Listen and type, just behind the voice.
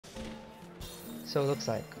So it looks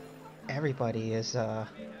like everybody is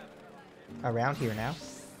around here now.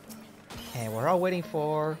 And we're all waiting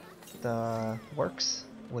for the works,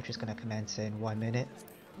 which is going to commence in 1 minute,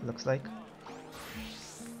 it looks like.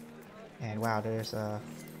 And wow, there's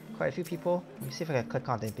quite a few people. Let me see if I can click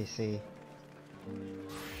on the NPC.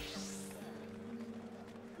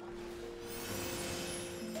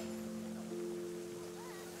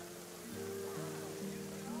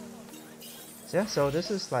 So yeah, so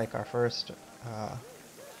this is like our first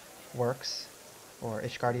works, or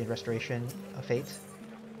Ishgardian Restoration of Fate,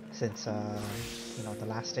 since you know, the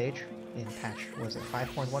last stage in patch, was it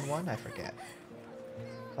 5.11? I forget.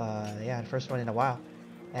 Yeah, the first one in a while.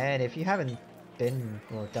 And if you haven't been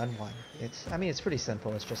or done one, I mean, it's pretty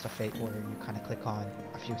simple. It's just a fate where you kind of click on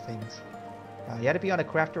a few things. You have to be on a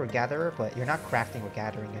crafter or gatherer, but you're not crafting or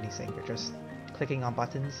gathering anything. You're just clicking on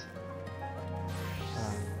buttons.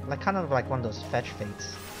 Like kind of like one of those fetch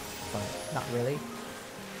fates, but not really.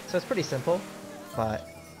 So it's pretty simple, but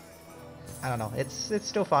I don't know. It's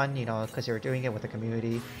still fun, you know, because you're doing it with the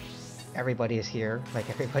community. Everybody is here, like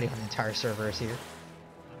everybody on the entire server is here.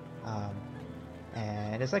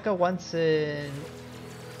 And it's like a once in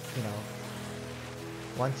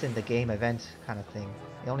the game event kind of thing.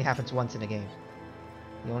 It only happens once in the game.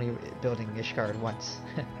 You're only building Ishgard once.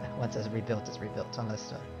 Once it's rebuilt, unless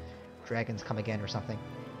the dragons come again or something.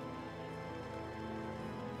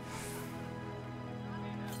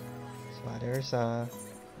 So there's a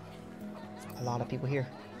lot of people here,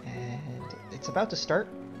 and it's about to start.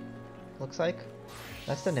 Looks like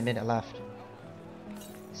less than a minute left.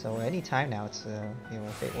 So any time now, it's you know,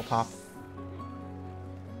 fate will pop.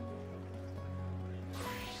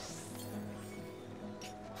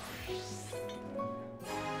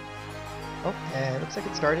 Oh, and it looks like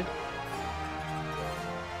it started.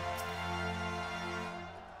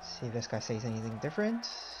 See if this guy says anything different.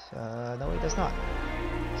 No, he does not.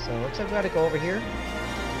 So it looks like we gotta go over here.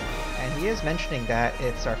 And he is mentioning that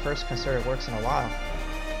it's our first concerted works in a while.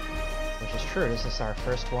 Which is true, this is our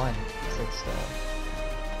first one since the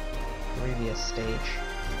previous stage.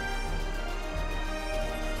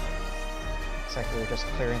 Looks like we were just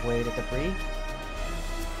clearing away the debris.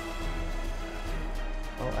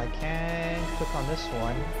 Oh, I can click on this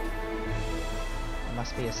one. There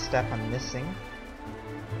must be a step I'm missing.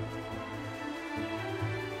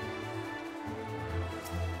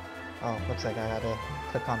 Oh, looks like I gotta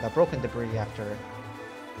click on the broken debris after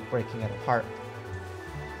breaking it apart.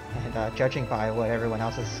 And judging by what everyone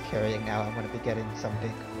else is carrying now, I'm gonna be getting some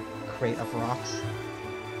big crate of rocks.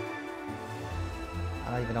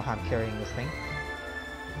 I don't even know how I'm carrying this thing.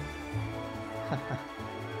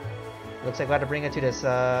 Looks like we gotta bring it to this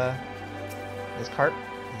this cart,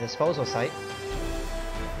 disposal site.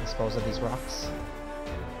 Dispose of these rocks.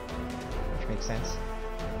 Which makes sense.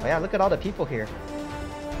 Oh yeah, look at all the people here.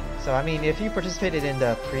 So I mean, if you participated in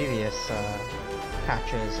the previous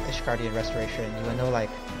patches, Ishgardian Restoration, you would know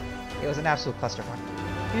like it was an absolute clusterfuck.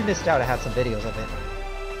 If you missed out, I had some videos of it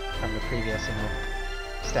from the previous, you know,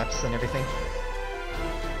 steps and everything.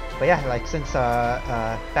 But yeah, like since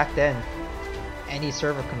back then, any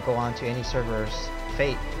server can go on to any server's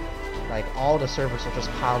fate. Like all the servers will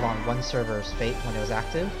just pile on one server's fate when it was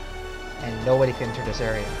active, and nobody can enter this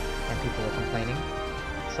area, and people were complaining.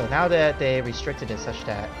 So now that they restricted it such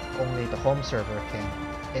that only the home server can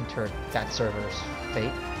enter that server's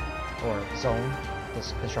fate or zone,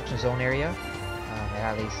 this construction zone area, it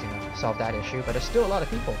at least, you know, solve that issue. But there's still a lot of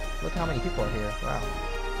people. Look how many people are here. Wow.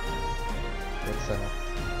 It's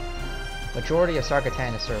majority of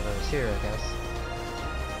Sargatana servers here, I guess.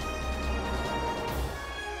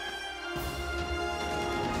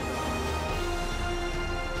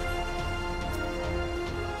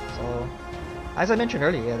 So, as I mentioned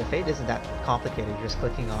earlier, the fate isn't that complicated. You're just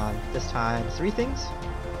clicking on, this time, 3 things.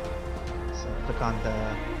 So click on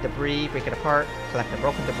the debris, break it apart, collect the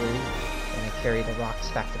broken debris, and then carry the rocks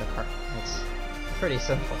back to the cart. It's pretty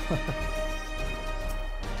simple.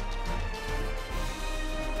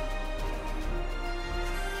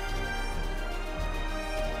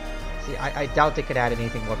 See, I doubt they could add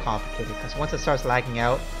anything more complicated, because once it starts lagging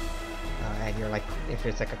out, and you're like, if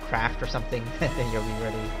it's like a craft or something, then you'll be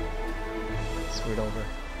really screwed over.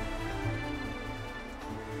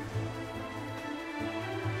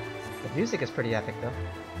 The music is pretty epic though.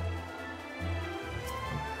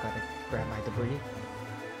 Gotta grab my debris.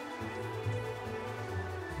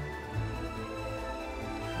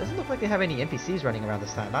 Doesn't look like they have any NPCs running around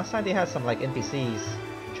this time. Last time they had some like NPCs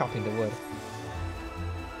chopping the wood.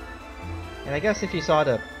 And I guess if you saw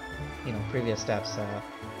the, you know, previous steps,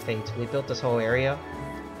 Fate, we built this whole area.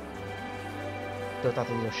 Built out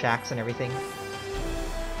the little shacks and everything.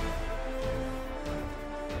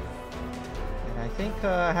 think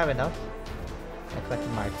I have enough. I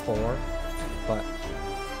collected my 4, but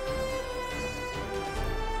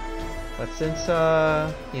since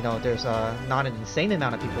you know, there's not an insane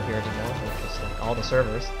amount of people here anymore, which is like all the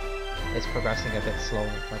servers, it's progressing a bit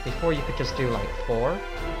slower. Like before, you could just do like 4,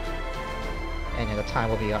 and then the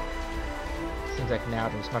time will be up. Seems like now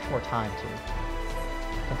there's much more time to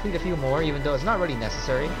complete a few more, even though it's not really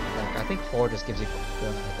necessary. Like I think 4 just gives you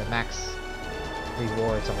the max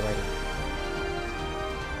rewards already.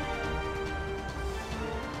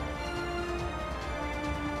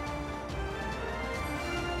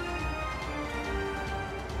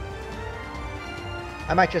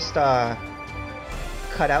 I might just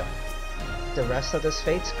cut out the rest of this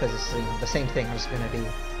Fates, because it's the same thing. I'm just going to be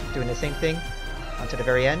doing the same thing until the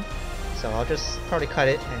very end. So I'll just probably cut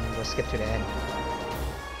it and we'll skip to the end.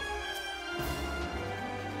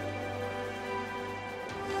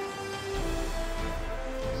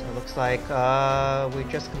 So it looks like we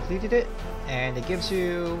just completed it, and it gives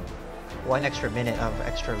you 1 extra minute of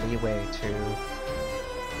extra leeway to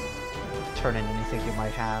turn in anything you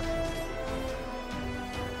might have.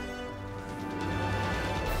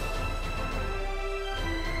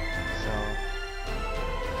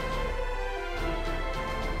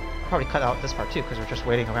 Probably cut out this part too, because we're just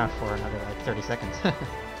waiting around for another like 30 seconds.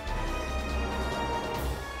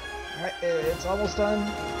 Alright, it's almost done.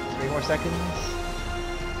 3 more seconds.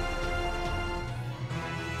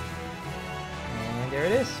 And there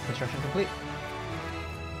it is. Construction complete.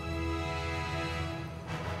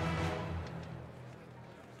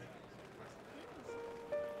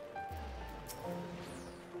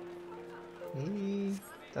 He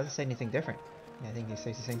doesn't say anything different. I think he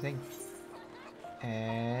says the same thing.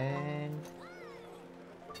 And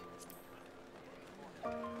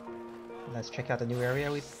let's check out the new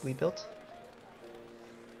area we built.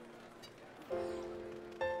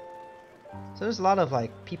 So there's a lot of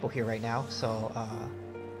like people here right now. So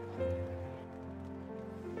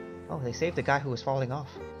oh, they saved the guy who was falling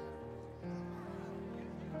off.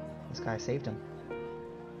 This guy saved him.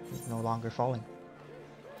 He's no longer falling.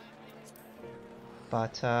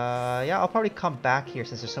 But yeah, I'll probably come back here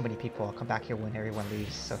since there's so many people. I'll come back here when everyone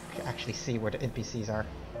leaves, so I can actually see where the NPCs are.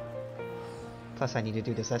 Plus I need to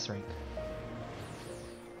do this S rank.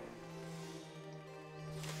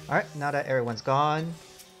 Alright, now that everyone's gone,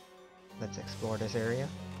 let's explore this area.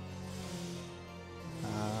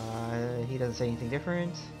 He doesn't say anything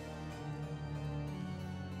different.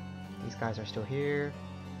 These guys are still here.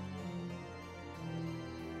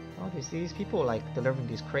 Oh, there's these people like delivering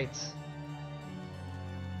these crates.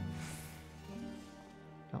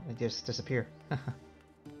 Oh, they just disappear. I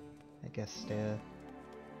guess this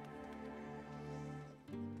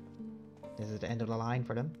is the end of the line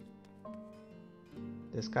for them.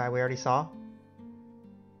 This guy we already saw.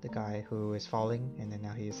 The guy who is falling, and then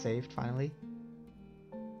now he is saved finally.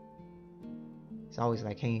 He's always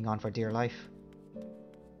like hanging on for dear life.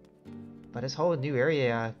 But this whole new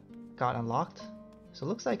area got unlocked. So it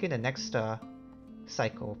looks like in the next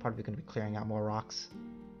cycle, we're probably going to be clearing out more rocks.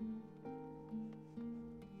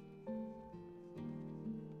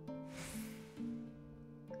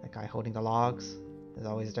 That guy holding the logs is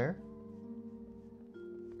always there.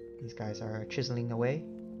 These guys are chiseling away.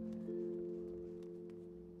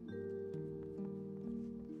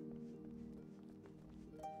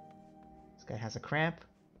 This guy has a cramp.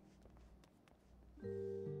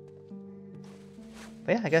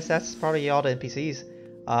 But yeah, I guess that's probably all the NPCs.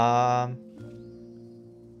 I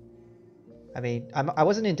mean, I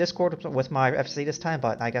wasn't in Discord with my FC this time,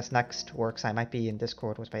 but I guess next works I might be in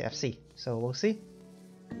Discord with my FC. So we'll see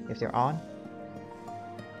if they're on.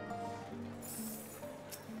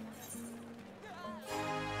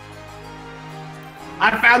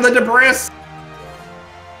 I found the debris!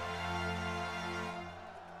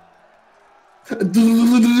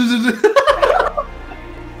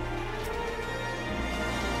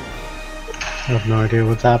 I have no idea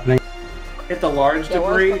what's happening. Hit the large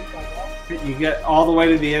debris. You get all the way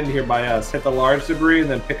to the end here by us. Hit the large debris and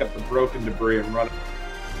then pick up the broken debris and run it.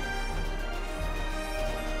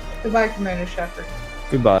 Goodbye, Commander Shepard.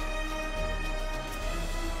 Goodbye.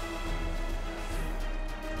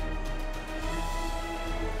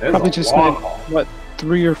 There's Probably a just long need, haul. what,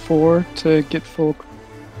 3 or 4 to get full.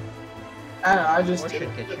 I don't know, I just Or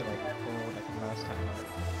should get you like full, I think last time.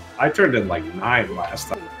 I turned in like 9 last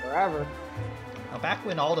time. forever. Now, back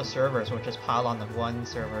when all the servers would just pile on the one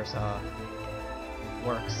server's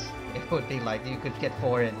works, it would be like you could get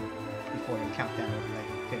 4 in before the countdown would like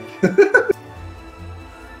finish.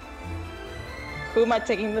 Who am I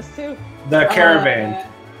taking this to? The caravan.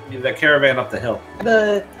 The caravan up the hill.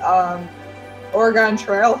 The Oregon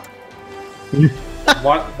Trail.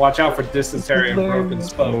 Watch out for dysentery and broken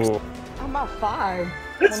spokes. Oh. I'm at 5.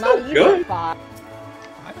 That's Well, not not good. even 5.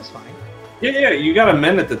 I was fine. Yeah, you got a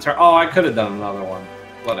minute to turn. Oh, I could have done another one.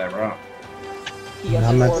 Whatever. He has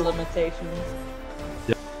I'm 4 at- limitations.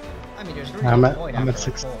 I mean, there's really I'm no at- point I'm at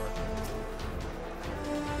after 6. 4.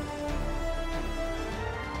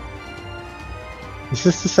 Is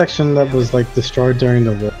this the section that was like destroyed during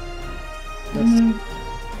the war? Mhm.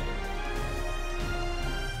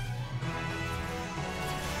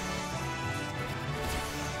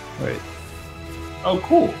 Wait. Oh,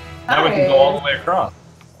 cool. Now we can go all the way across.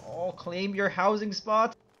 Oh, claim your housing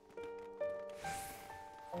spot.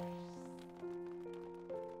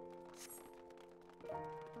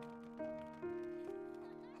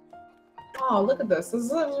 Oh, look at this. This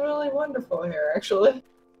is really wonderful here, actually.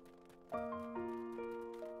 No,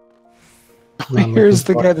 I'm Here's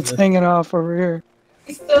the looking guy for that's it. hanging off over here.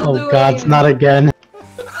 He's still Oh doing God, it's not again.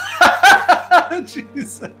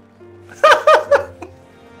 Jesus.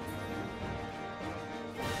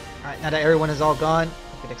 Alright, now that everyone is all gone,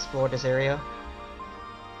 we can explore this area.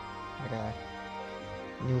 Like a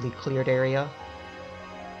newly cleared area.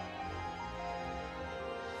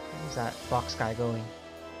 Where's that box guy going?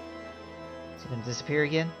 Is he gonna disappear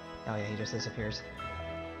again? Oh yeah, he just disappears.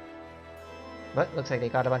 But looks like they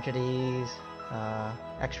got a bunch of these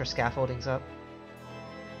extra scaffoldings up.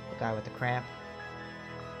 The guy with the cramp.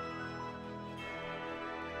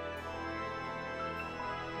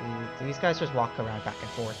 These guys just walk around back and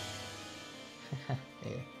forth.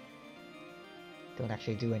 They don't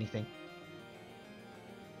actually do anything.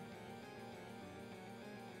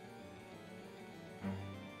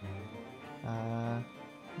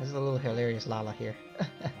 This is a little hilarious Lala here.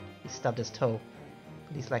 He stubbed his toe.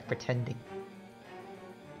 But he's like pretending.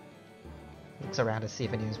 Looks around to see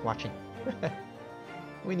if anyone's watching.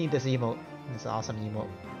 We need this emote. This awesome emote.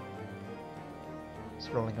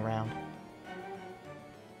 Just rolling around.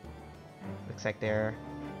 Looks like they're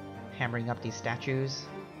hammering up these statues.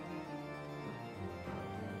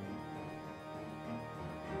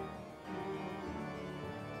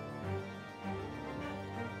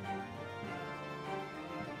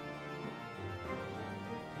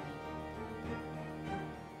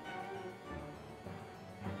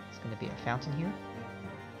 There's going to be a fountain here.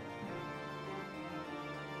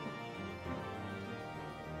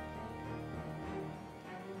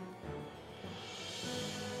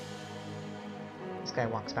 This guy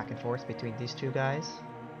walks back and forth between these two guys.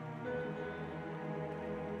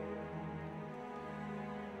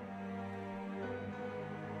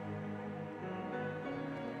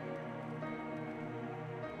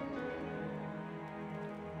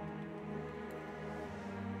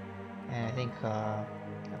 And I think I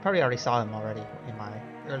probably already saw him already in my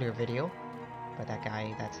earlier video, but that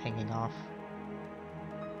guy that's hanging off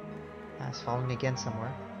has followed me again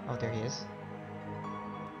somewhere. Oh, there he is.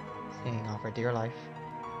 Hanging on for dear life.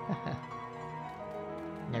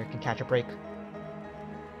 Never can catch a break.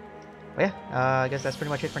 But yeah, I guess that's pretty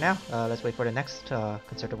much it for now. Let's wait for the next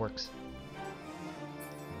concerted works.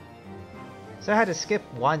 So I had to skip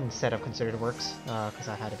one set of concerted works because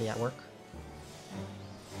I had to be at work.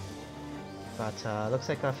 But looks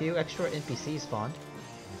like a few extra NPCs spawned.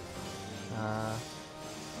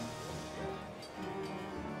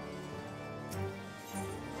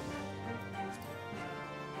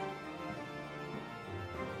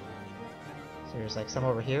 So there's like some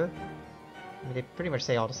over here. I mean, they pretty much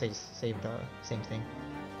say all to say the same thing.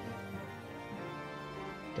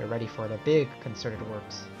 They're ready for the big concerted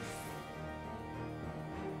works.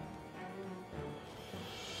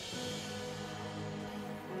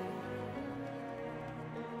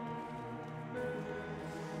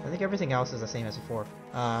 I think everything else is the same as before,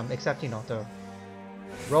 except, you know, the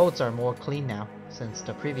roads are more clean now since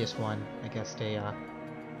the previous one. I guess they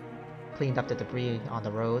cleaned up the debris on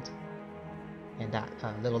the road. And that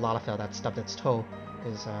little Lalafell that stubbed its toe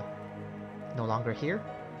is no longer here.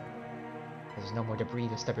 There's no more debris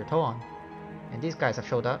to stub your toe on. And these guys have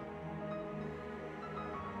showed up.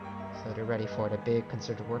 So they're ready for the big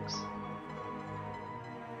concerted works.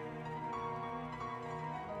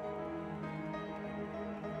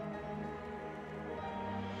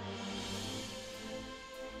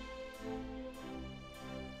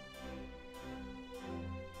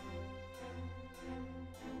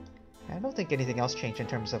 I don't think anything else changed in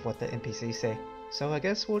terms of what the NPCs say. So I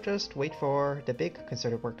guess we'll just wait for the big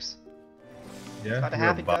concerted works. Yeah. It's about to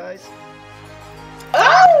happen, guys.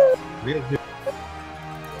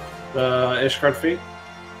 Ishgard feet.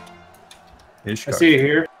 I see it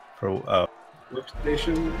here.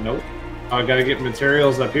 Workstation. Nope. Oh, I gotta get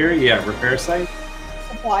materials up here. Yeah, repair site.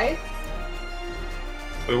 Supply.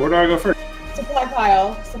 Wait, where do I go first? Supply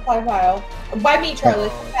pile. Supply pile. By me, Charlie.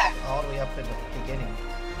 Oh, Come back. it's all the way up in the beginning.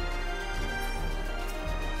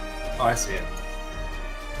 Oh, I see it.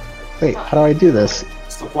 Wait, how do I do this?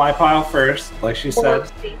 Supply pile first, like she said.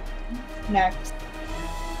 Workstation. Next.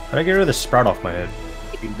 How do I get rid of the sprout off my head?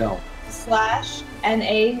 You don't.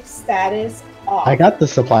 /NA status off. I got the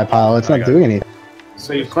supply pile. It's I not got doing anything.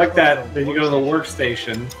 So you click that, then you go to the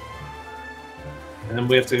workstation, and then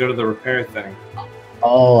we have to go to the repair thing.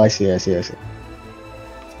 Oh, I see. Okay,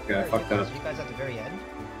 I fucked So up. you guys at the very end?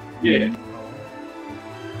 Yeah. Oh,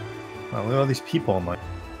 Wow, look at all these people on my. come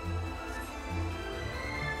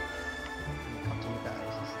to you guys.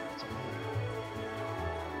 It's okay.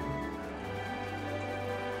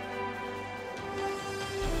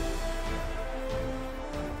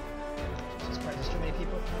 Jesus Christ, there's too many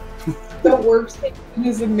people. The workstation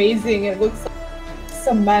is amazing. It looks like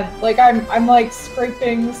cement. Like I'm like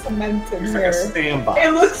scraping cement in It's like here. a sandbox.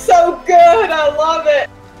 It looks so good. I love it.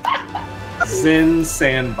 Zen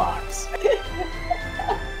sandbox.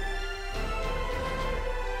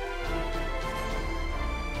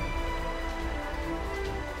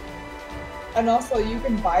 And also, you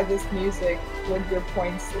can buy this music with your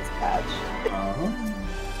points this patch.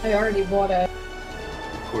 I already bought it.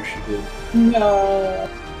 Of course you did. No.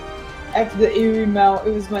 After the eerie mount,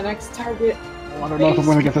 it was my next target. I don't know if I'm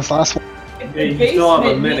gonna get this last one. Yeah, you still have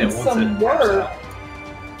a Basement minute needs once some it pops work. out.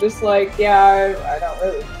 Just like, yeah, I don't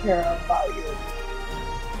really care about you.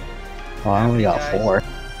 Oh, I only got 4.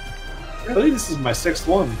 Really? This is my 6th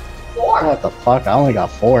one. What the fuck? I only got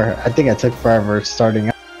 4. I think I took forever starting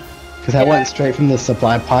up. Because I went straight from the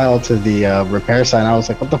supply pile to the repair site, and I was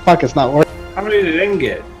like, what the fuck? It's not working. How many did N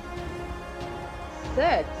get?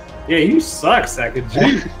 6 Yeah, you suck,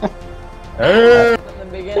 Sakaji. in the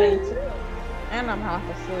beginning too. And I'm half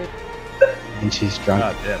asleep. And she's drunk.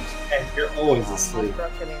 God damn. And you're always I'm asleep.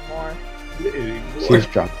 not drunk anymore. She's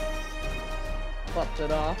drunk. Slept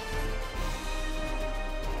it off.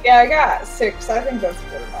 Yeah, I got 6. I think that's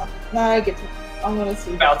good enough. Now I get to. I'm gonna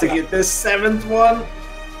see. About to get this 7th one.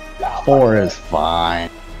 4 is fine.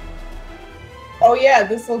 Oh yeah,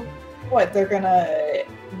 this will. What? They're gonna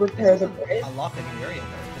repair the bridge? Unlock a new area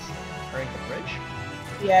though. Just repairing the bridge.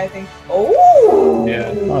 Yeah, I think. Oh.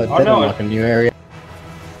 Yeah. Oh, it Oh, did no, unlock a new area.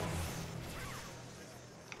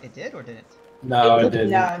 It did or didn't? No, It it did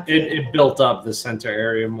didn't. not. It built up the center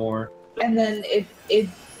area more. And then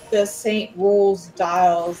the St. Rolls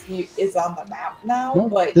Dials is on the map now. No,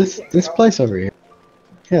 but this you can't this go. place over here.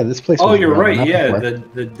 Yeah, this place. Oh, was you're around right. the map Yeah, before.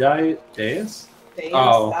 the dais. Dais,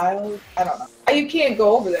 Oh. Dials? I don't know. You can't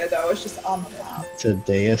go over there though. It's just on the map. It's a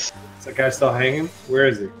dais. Is that guy still hanging? Where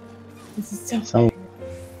is he? This is so. Some-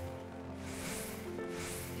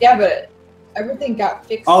 Yeah, but everything got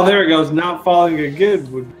fixed. Oh, up. there it goes. Not falling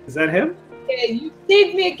again. Is that him? Yeah, you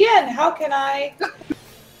saved me again. How can I?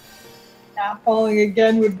 Not falling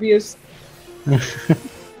again would be a.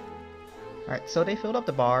 Alright, so they filled up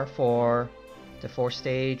the bar for the 4th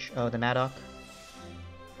stage of the Mattock.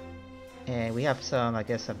 And we have some, I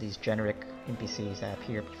guess, of these generic NPCs that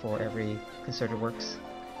appear before every concerted works.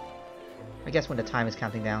 I guess when the time is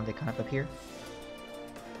counting down, they kind of appear.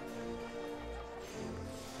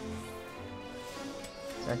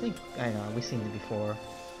 So I think, I know, we've seen them before.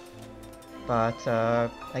 But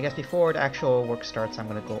I guess before the actual work starts, I'm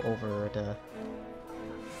going to go over the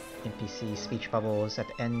NPC speech bubbles at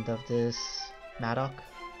the end of this Mattock.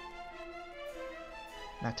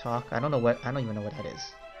 Mattock. I don't even know what that is.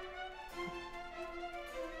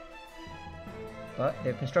 But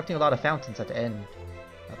they're constructing a lot of fountains at the end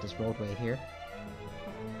of this roadway here.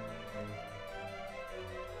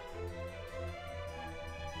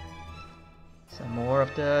 Some more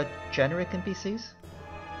of the generic NPCs.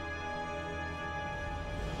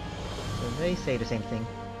 So they say the same thing.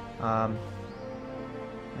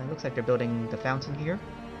 It looks like they're building the fountain here.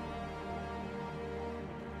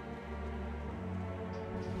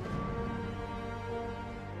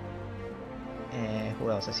 And who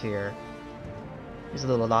else is here? There's a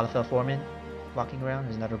little Lalafell foreman walking around.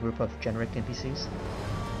 There's another group of generic NPCs.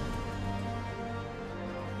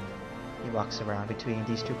 He walks around between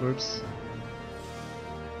these two groups.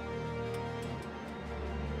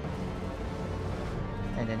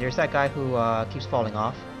 And then there's that guy who keeps falling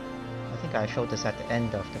off. I think I showed this at the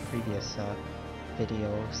end of the previous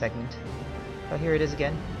video segment. But here it is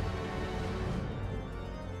again.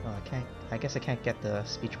 Oh, I guess I can't get the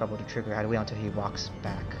speech bubble to trigger. I have to wait until he walks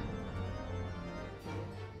back.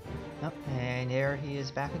 Oh, and there he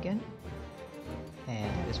is back again.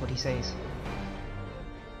 And that is what he says.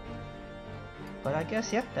 But I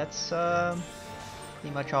guess, yeah, that's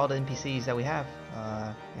pretty much all the NPCs that we have.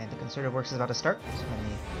 And the concerted works is about to start. So let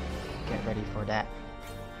me get ready for that.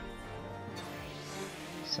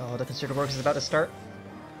 So the constructed works is about to start.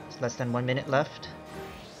 It's less than 1 minute left.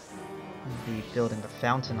 We'll be building the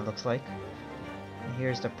fountain, it looks like. And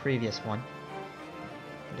here's the previous one.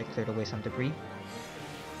 They cleared away some debris.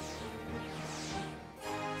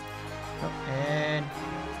 Oh, and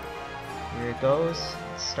here it goes.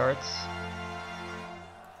 It starts.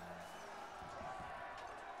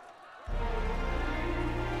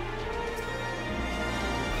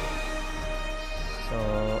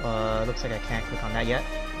 So, looks like I can't click on that yet.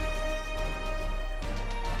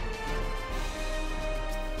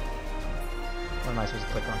 What am I supposed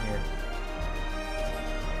to click on here?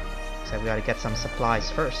 So we gotta get some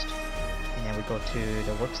supplies first. And then we go to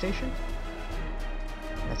the workstation.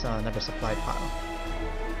 That's another supply pile.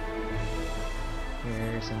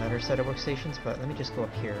 Here's another set of workstations, but let me just go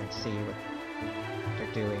up here and see what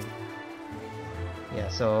they're doing. Yeah,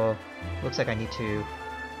 so looks like I need to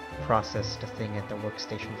process the thing at the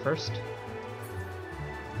workstation first.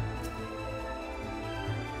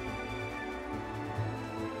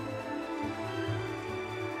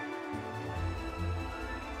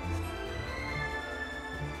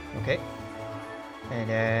 Okay. And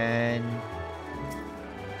then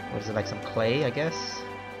what is it, like some clay, I guess?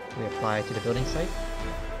 We apply to the building site.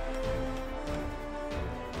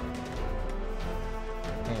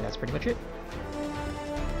 And that's pretty much it.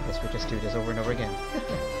 I guess we just do this over and over again.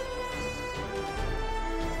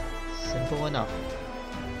 Simple enough.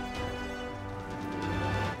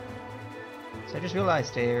 So I just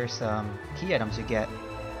realized there's some key items you get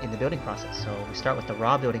in the building process. So we start with the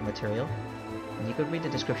raw building material. And you could read the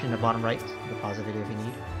description in the bottom right, the pause the video if you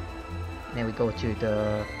need. And then we go to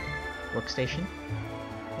the workstation.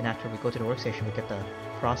 And after we go to the workstation, we get the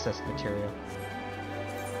processed material.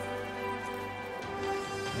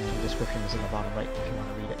 And the description is in the bottom right if you want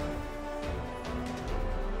to read it.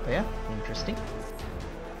 But yeah, interesting.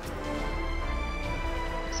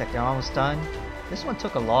 Except they're almost done. This one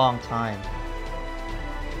took a long time.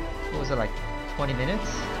 What was it, like 20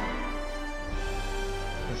 minutes?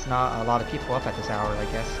 There's not a lot of people up at this hour, I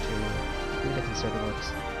guess, to do the constructed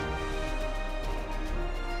works.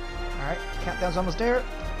 Alright, countdown's almost there.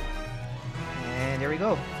 And there we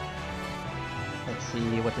go. Let's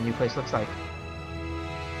see what the new place looks like.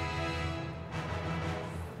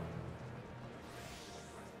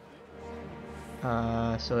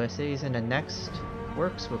 So it says in the next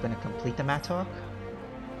works, we're going to complete the Mattock.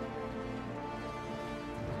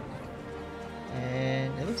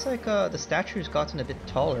 And it looks like the statue's gotten a bit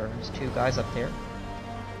taller. There's two guys up there.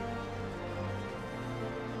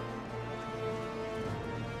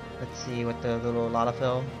 Let's see what the little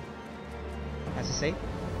Lalafell has to say.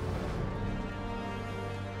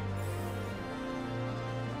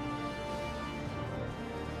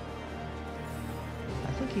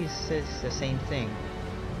 I think he says the same thing.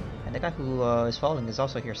 And the guy who is falling is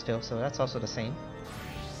also here still, so that's also the same.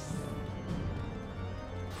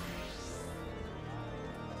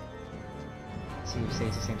 Let's see if he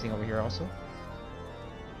says the same thing over here also.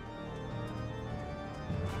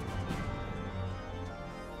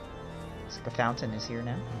 Looks like a fountain is here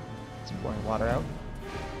now. It's pouring water out.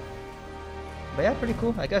 But yeah, pretty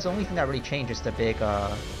cool. I guess the only thing that really changed is the big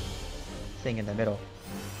thing in the middle.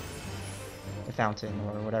 The fountain,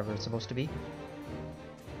 or whatever it's supposed to be.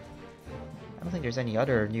 I don't think there's any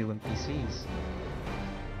other new NPCs.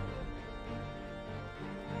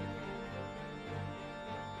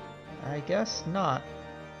 I guess not.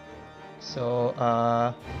 So,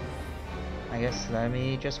 I guess let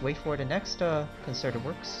me just wait for the next concerted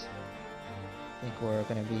works. I think we're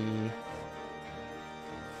gonna be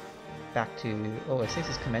back to... Oh, it says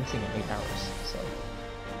it's commencing in 8 hours, so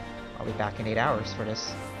I'll be back in 8 hours for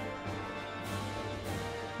this.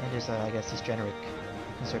 And there's, I guess, these generic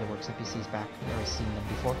concerted works NPCs back. I've never seen them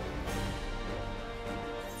before.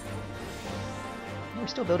 We're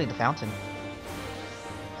still building the fountain.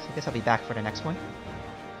 So I guess I'll be back for the next one.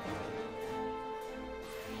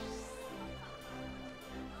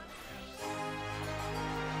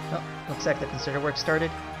 Oh, looks like the concerted work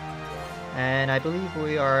started. And I believe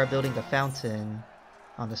we are building the fountain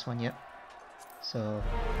on this one, yep. So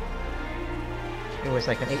it was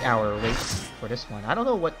like an 8-hour wait for this one. I don't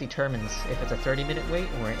know what determines if it's a 30-minute wait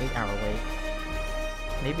or an 8-hour wait.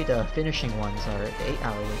 Maybe the finishing ones are the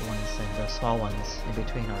 8-hour wait ones and the small ones in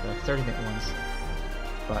between are the 30-minute ones.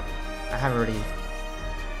 But I haven't really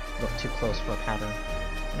looked too close for a pattern.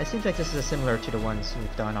 And it seems like this is similar to the ones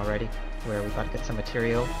we've done already, where we've got to get some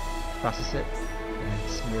material, process it, and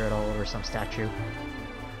smear it all over some statue.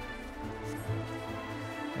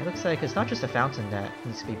 It looks like it's not just a fountain that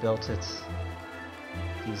needs to be built, it's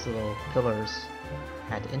these little pillars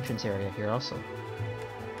at the entrance area here also.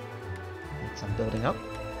 Need some building up.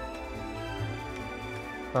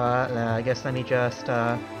 But I guess let me just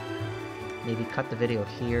maybe cut the video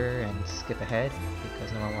here and skip ahead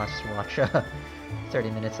because no one wants to watch 30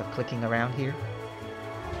 minutes of clicking around here.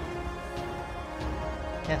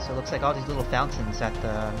 Yeah, so it looks like all these little fountains at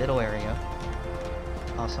the middle area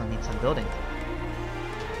also need some building.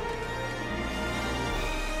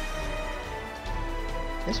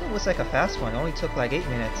 This one was like a fast one, it only took like 8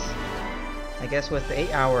 minutes. I guess with the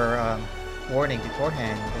 8-hour warning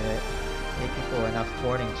beforehand, it gave people enough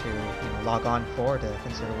warning to log on for the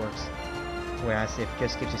consider works. Whereas if it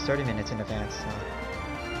just gives you 30 minutes in advance,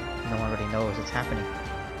 no one really knows it's happening.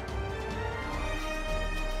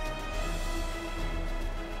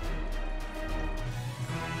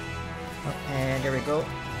 Oh, and there we go.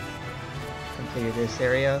 Completed this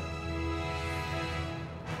area.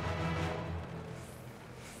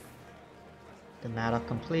 The Mattock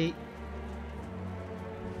complete.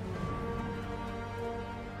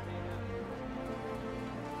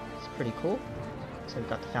 It's pretty cool. So we've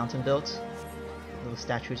got the fountain built. Little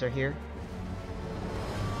statues are here.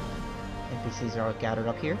 NPCs are all gathered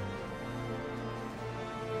up here.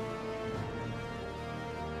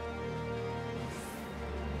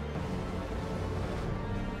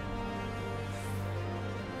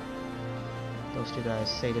 Those two guys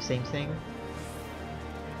say the same thing.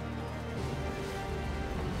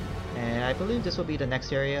 And I believe this will be the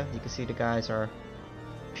next area. You can see the guys are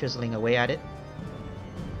chiseling away at it.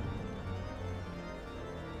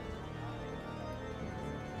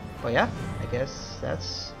 But yeah, I guess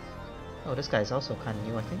that's... Oh, this guy's also kind of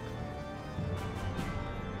new, I think.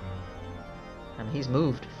 I mean, he's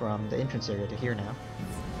moved from the entrance area to here now.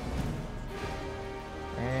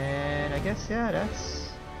 And I guess, yeah,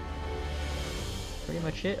 that's pretty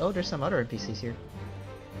much it. Oh, there's some other NPCs here.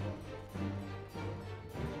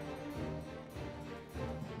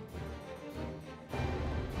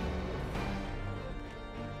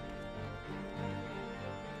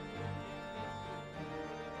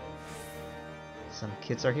 Some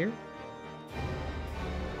kids are here.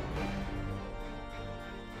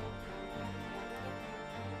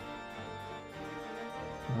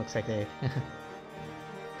 Looks like they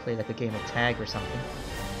play like a game of tag or something.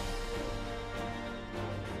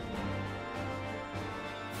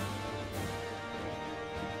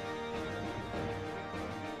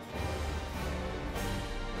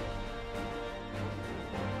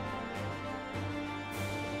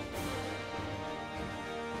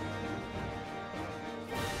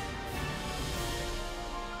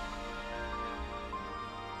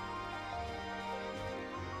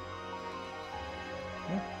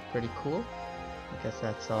 Pretty cool. I guess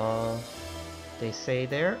that's all they say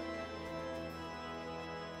there.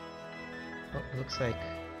 Oh, it looks like...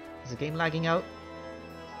 Is the game lagging out?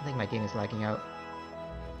 I think my game is lagging out.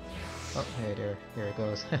 Oh, here it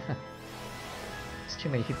goes. There's too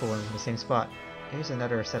many people in the same spot. Here's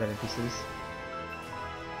another set of NPCs.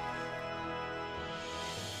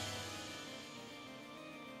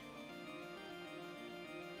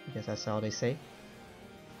 I guess that's all they say.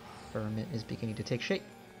 Firmament is beginning to take shape.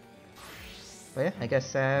 But yeah, I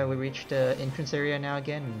guess we reached the entrance area now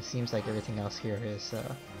again, and it seems like everything else here is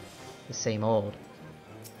the same old.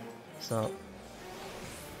 So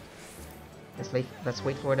let's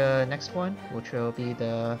wait for the next one, which will be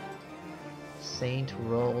the Saint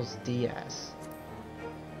Rolls Diaz.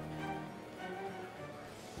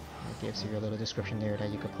 It gives you a little description there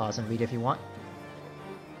that you could pause and read if you want.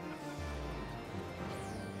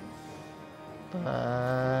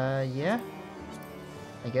 But yeah,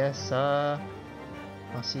 I guess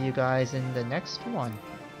I'll see you guys in the next one.